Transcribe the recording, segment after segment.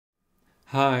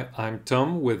Hi, I'm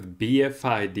Tom with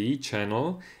BFID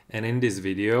channel, and in this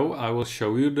video I will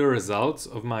show you the results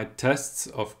of my tests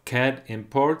of CAD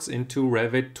imports into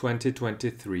Revit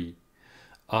 2023.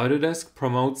 Autodesk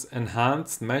promotes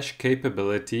enhanced mesh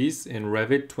capabilities in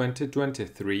Revit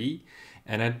 2023,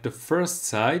 and at the first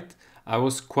sight I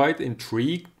was quite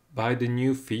intrigued by the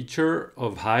new feature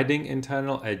of hiding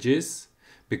internal edges,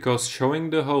 because showing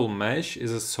the whole mesh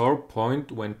is a sore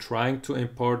point when trying to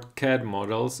import CAD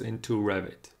models into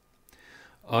Revit.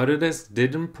 Autodesk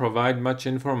didn't provide much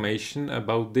information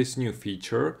about this new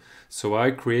feature, so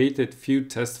I created few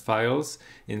test files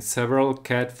in several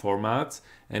CAD formats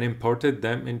and imported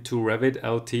them into Revit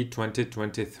LT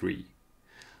 2023.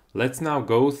 Let's now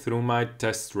go through my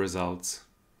test results.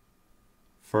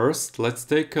 First, let's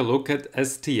take a look at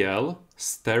STL,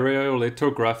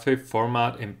 Stereolithography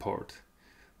Format Import.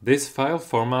 This file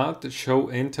format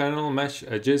shows internal mesh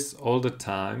edges all the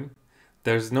time.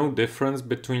 There's no difference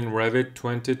between Revit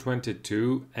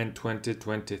 2022 and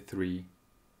 2023.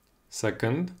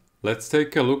 Second, let's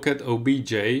take a look at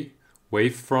OBJ,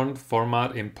 Wavefront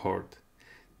Format Import.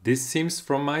 This seems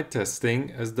from my testing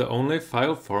as the only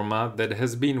file format that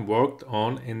has been worked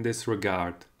on in this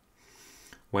regard.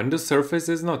 When the surface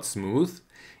is not smooth,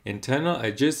 internal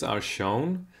edges are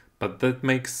shown, but that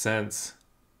makes sense.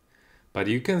 But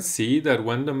you can see that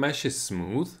when the mesh is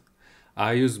smooth,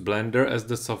 I use Blender as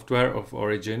the software of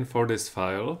origin for this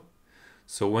file.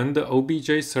 So when the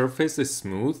OBJ surface is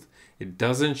smooth, it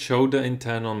doesn't show the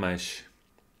internal mesh.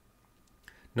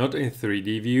 Not in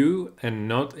 3D view and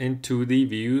not in 2D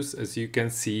views, as you can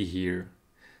see here.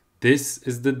 This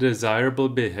is the desirable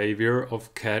behavior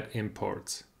of CAD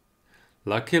imports.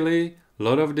 Luckily, a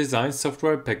lot of design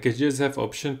software packages have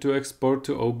option to export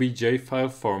to OBJ file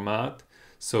format,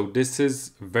 so this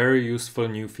is a very useful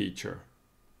new feature.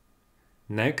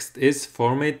 Next is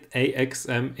Formit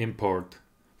AXM import.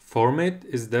 Formit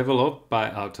is developed by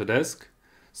Autodesk,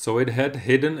 so it had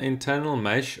hidden internal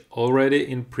mesh already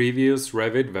in previous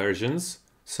Revit versions,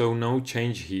 so no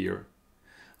change here.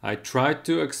 I tried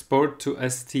to export to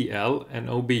STL and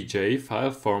OBJ file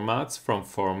formats from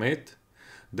Formit.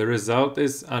 The result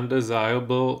is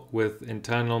undesirable with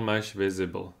internal mesh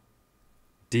visible.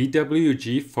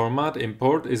 DWG format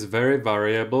import is very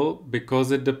variable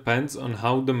because it depends on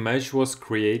how the mesh was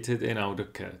created in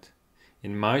AutoCAD.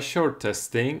 In my short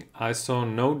testing, I saw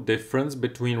no difference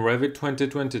between Revit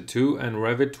 2022 and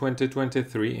Revit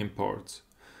 2023 imports.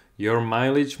 Your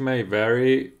mileage may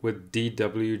vary with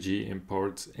DWG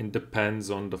imports, it depends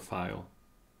on the file.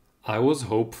 I was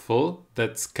hopeful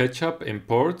that SketchUp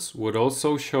imports would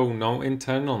also show no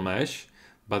internal mesh,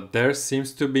 but there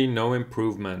seems to be no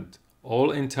improvement.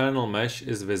 All internal mesh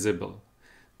is visible.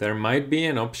 There might be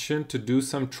an option to do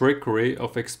some trickery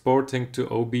of exporting to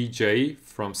OBJ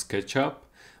from SketchUp,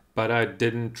 but I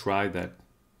didn't try that.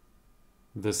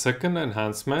 The second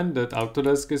enhancement that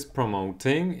Autodesk is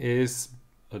promoting is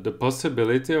the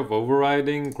possibility of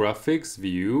overriding graphics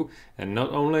view and not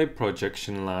only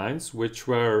projection lines, which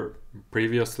were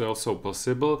previously also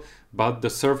possible, but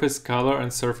the surface color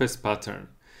and surface pattern.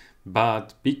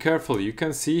 But be careful, you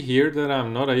can see here that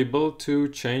I'm not able to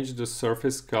change the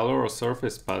surface color or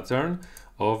surface pattern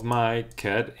of my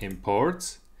CAD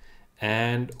imports.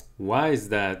 And why is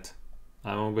that?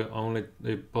 I'm only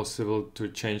possible to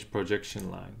change projection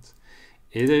lines.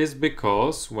 It is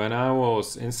because when I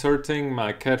was inserting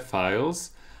my CAD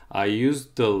files, I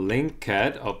used the link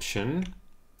CAD option,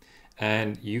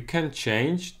 and you can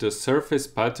change the surface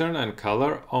pattern and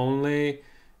color only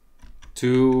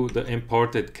to the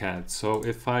imported CAD. So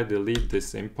if I delete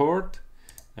this import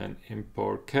and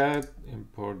import CAD,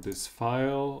 import this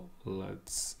file,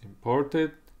 let's import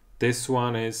it. This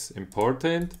one is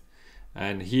imported.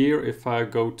 And here, if I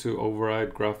go to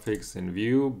override graphics in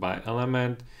view by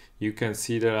element, you can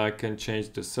see that I can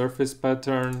change the surface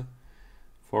pattern,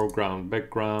 foreground,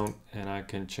 background, and I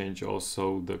can change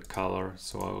also the color.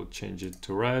 So I will change it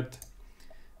to red.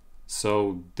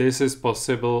 So this is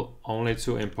possible only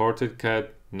to imported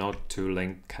CAD, not to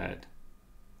linked CAD.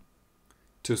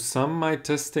 To sum my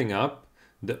testing up,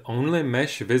 the only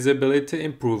mesh visibility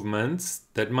improvements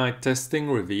that my testing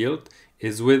revealed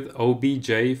is with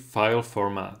OBJ file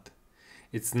format.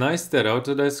 It's nice that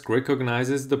Autodesk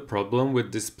recognizes the problem with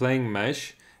displaying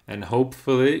mesh, and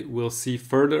hopefully we'll see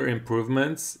further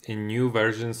improvements in new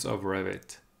versions of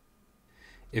Revit.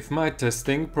 If my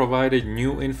testing provided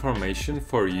new information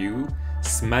for you,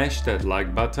 smash that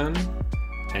like button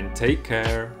and take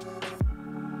care.